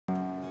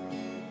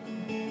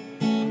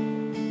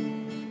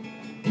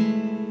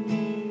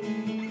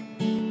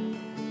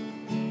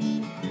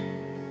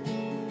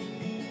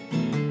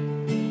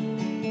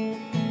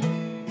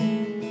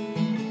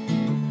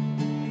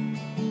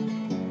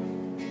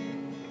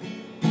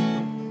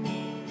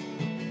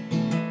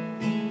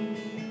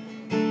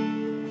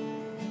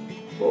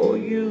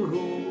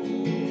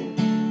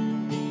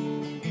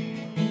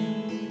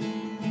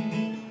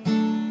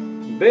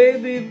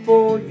baby,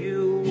 for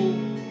you.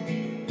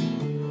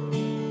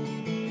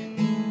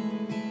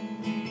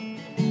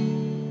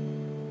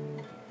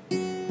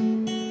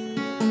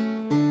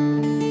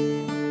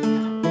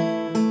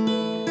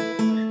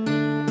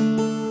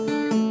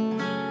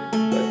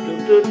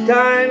 The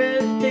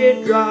tiniest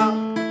teardrop,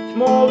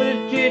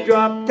 smallest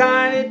teardrop,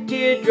 tiny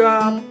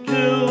teardrop,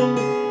 to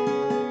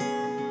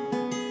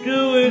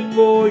do it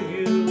for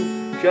you,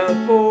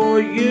 just for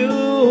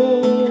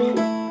you,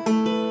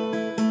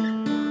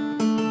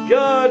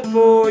 just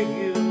for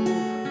you,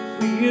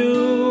 for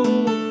you.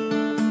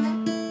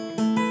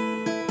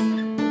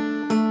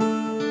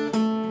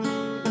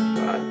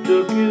 I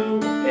took you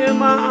in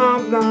my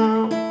arms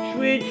now,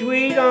 sweet,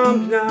 sweet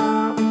arms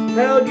now,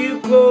 held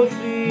you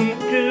closely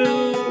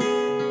too.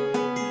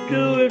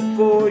 Do it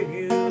for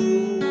you.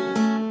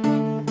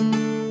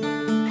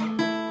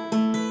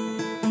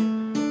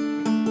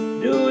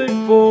 Do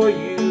it for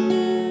you.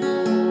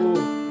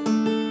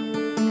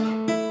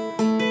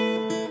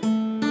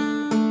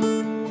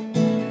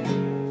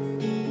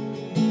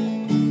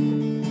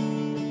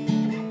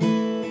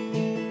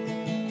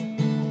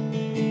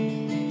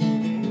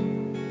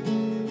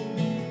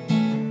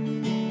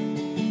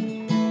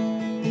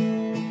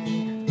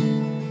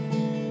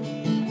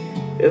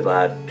 If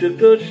I took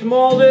the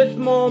smallest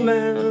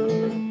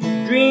moment,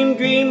 dream,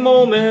 dream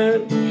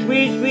moment,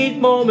 sweet, sweet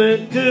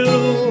moment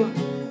too,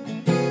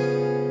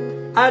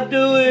 I'd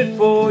do it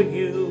for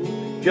you,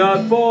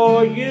 just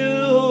for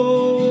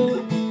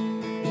you.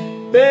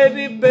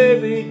 Baby,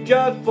 baby,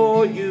 just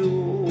for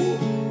you,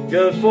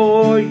 just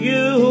for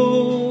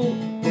you.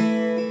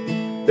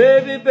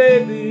 Baby,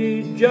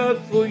 baby,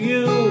 just for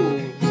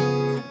you,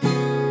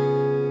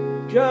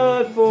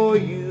 just for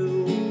you.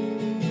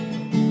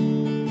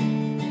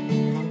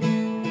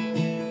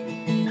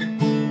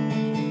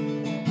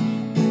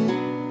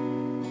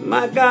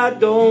 My God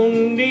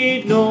don't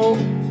need no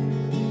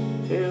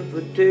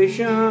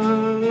invitation.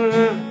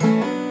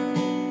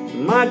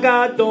 My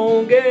God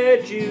don't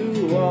get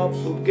you up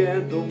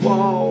against the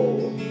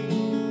wall.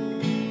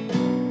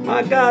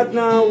 My God's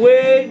not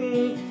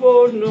waiting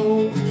for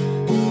no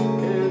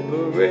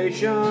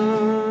inspiration.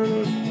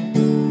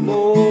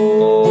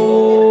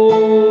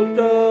 Most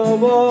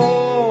of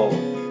all,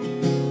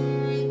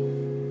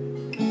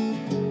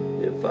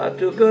 if I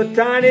took a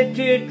tiny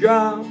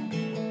teardrop,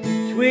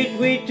 sweet,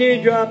 sweet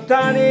teardrop,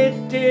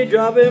 tiny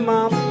teardrop in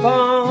my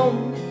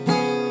palm,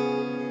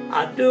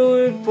 I do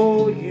it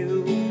for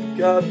you,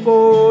 just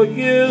for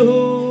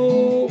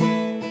you.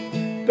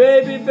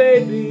 Baby,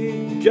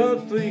 baby,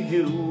 just for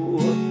you.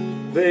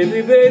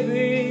 Baby,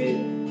 baby.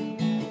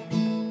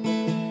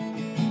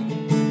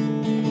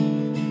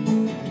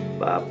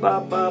 Ba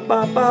ba ba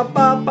ba ba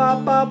ba ba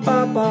ba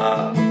ba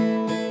ba.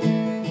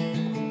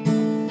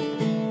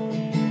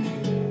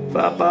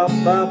 Ba ba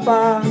ba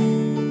ba.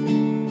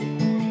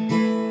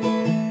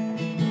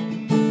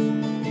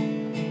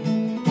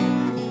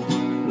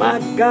 My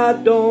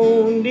God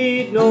don't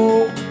need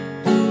no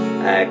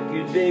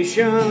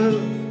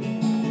accusation.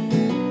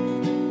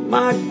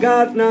 My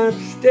God's not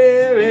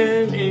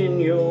staring in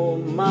your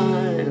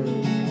mind.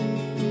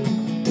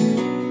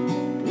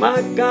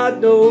 My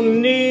God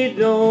don't need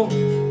no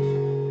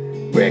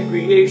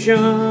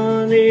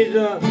recreation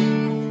either.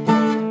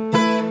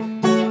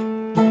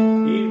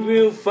 He's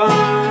real fine,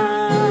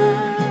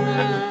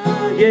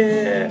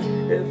 yeah.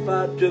 If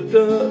I took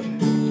the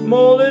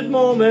smallest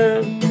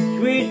moment,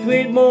 sweet,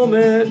 sweet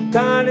moment,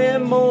 tiny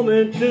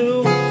moment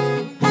too,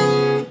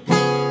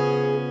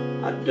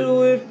 I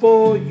do it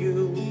for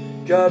you,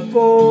 just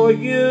for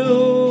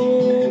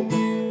you.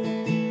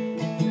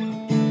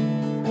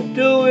 I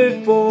do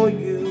it for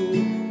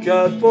you,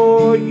 just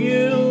for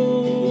you.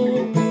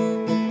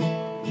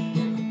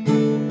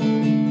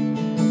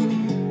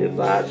 If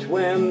I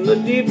swam the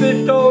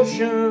deepest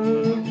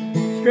ocean,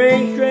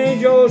 strange,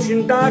 strange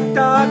ocean, dark,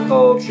 dark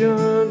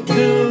ocean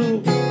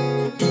too,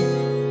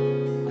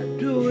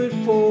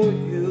 for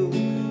you,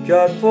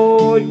 just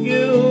for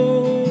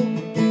you.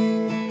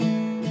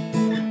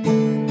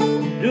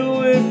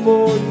 Do it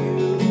for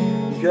you,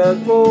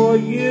 just for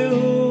you.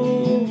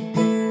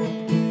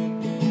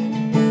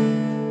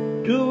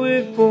 Do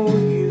it for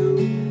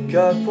you,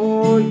 just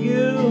for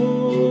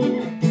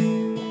you.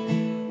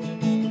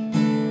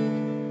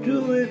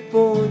 Do it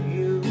for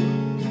you.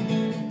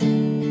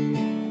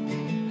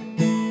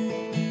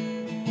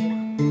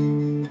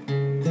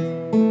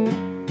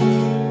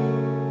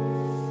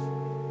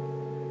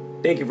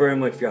 Thank you very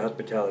much for your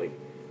hospitality.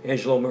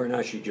 Angelo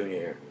MARINOSCI JR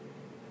here.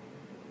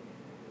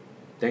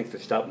 Thanks for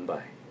stopping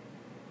by.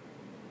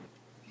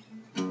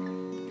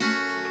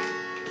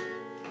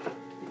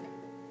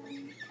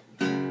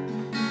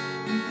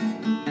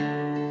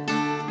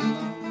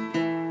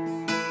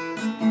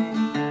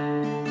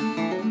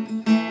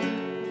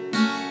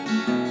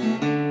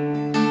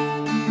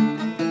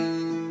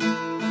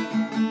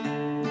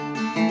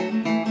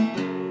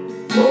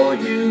 For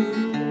you,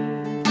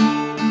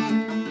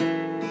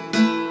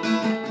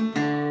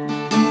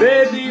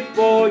 baby,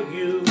 for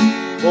you,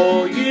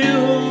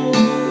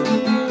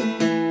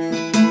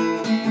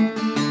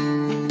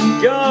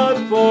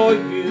 just for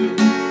you.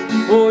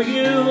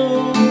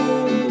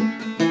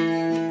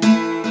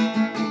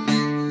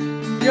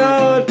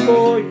 just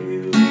for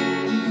you.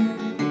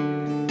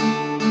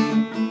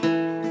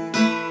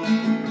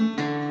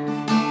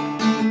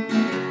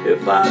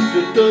 If I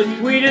took the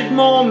sweetest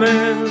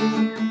moment,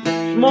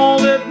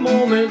 smallest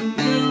moment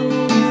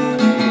too,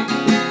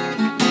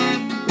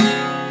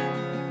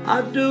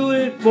 I'd do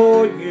it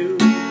for you,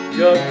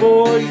 just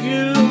for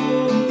you.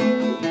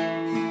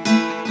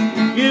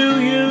 You.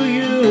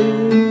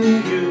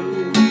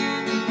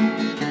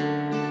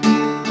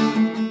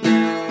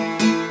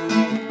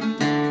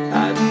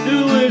 I'd do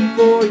it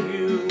for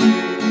you.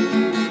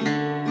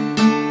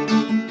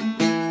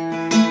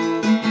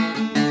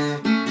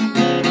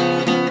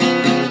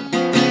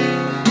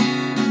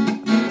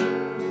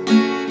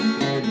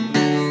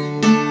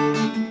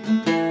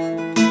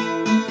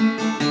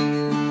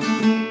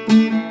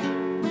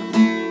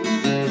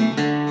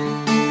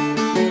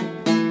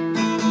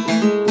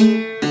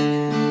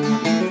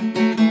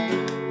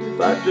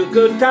 If I took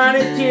a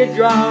tiny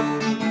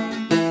teardrop,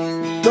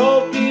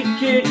 salty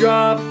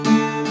teardrop,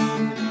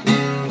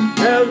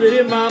 held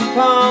it in my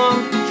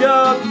palm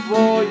just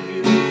for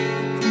you.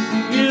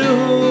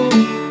 You,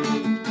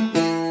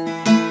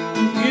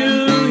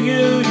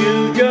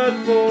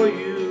 just for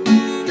you,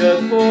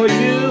 just for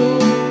you.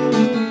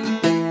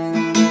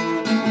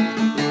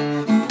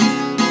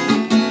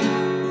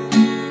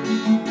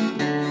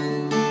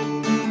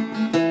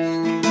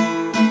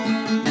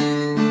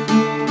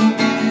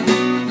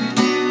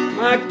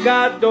 My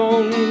God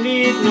don't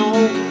need no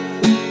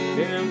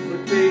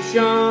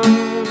invitation.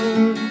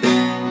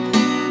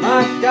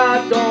 My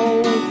God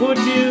don't put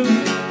you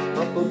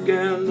up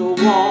against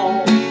the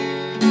wall.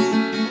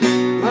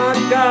 My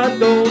God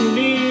don't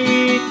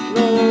need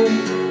no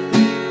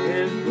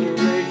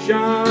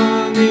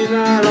inspiration,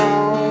 not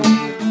all,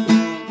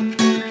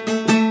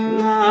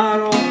 not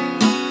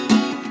all.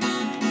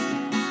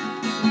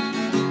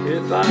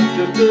 If I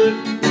took the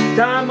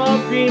time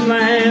of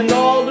dreamland,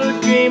 all the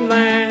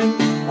dreamland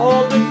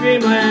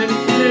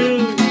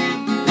too,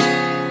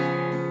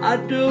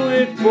 I'd do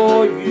it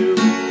for you,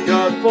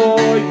 just for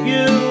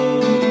you.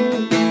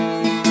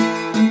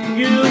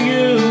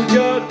 You,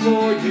 just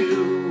for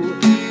you,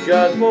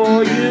 just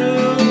for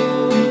you.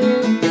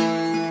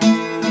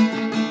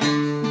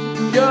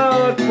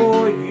 Just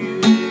for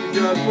you,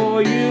 just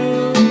for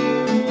you.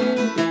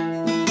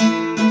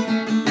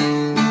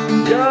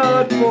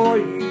 Just for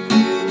you.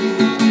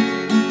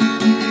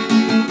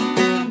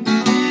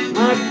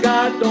 My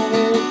God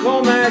don't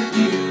come at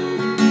you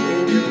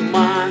in your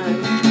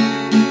mind.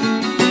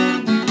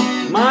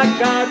 My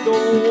God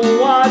don't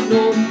want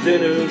no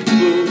sinner's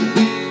food.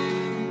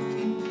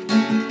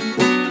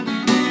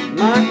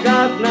 My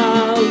God's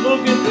not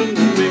looking to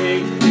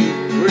make you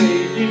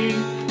crazy.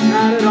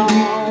 Not at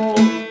all.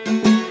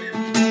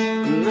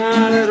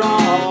 Not at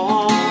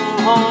all.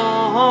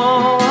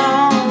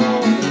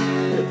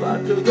 If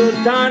I took a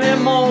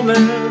tiny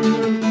moment,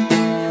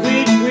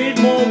 sweet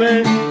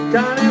moment,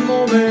 tiny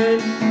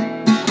moment,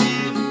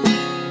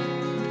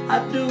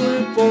 I'd do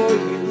it for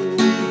you,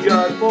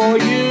 just for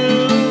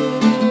you.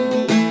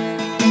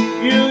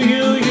 You,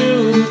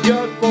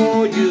 just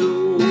for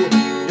you,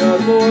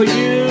 just for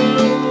you.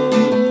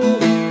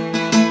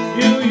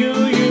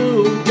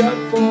 You,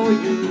 just for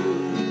you.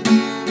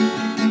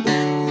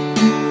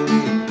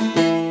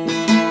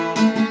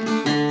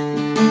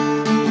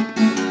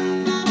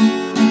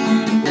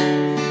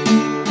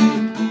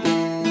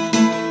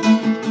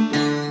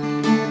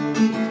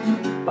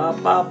 Ba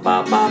ba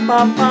ba ba ba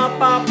ba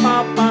ba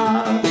ba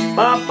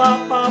ba ba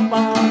ba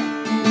ba.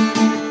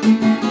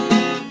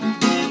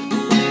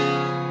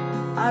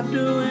 I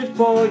do it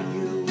for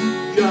you,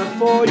 just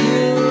for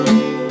you,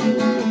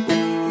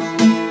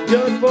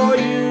 just for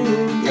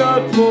you,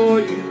 just for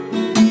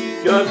you,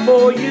 just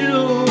for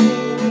you.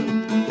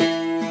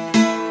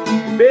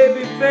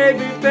 Baby,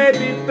 baby,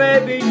 baby,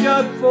 baby,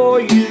 just for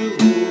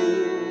you.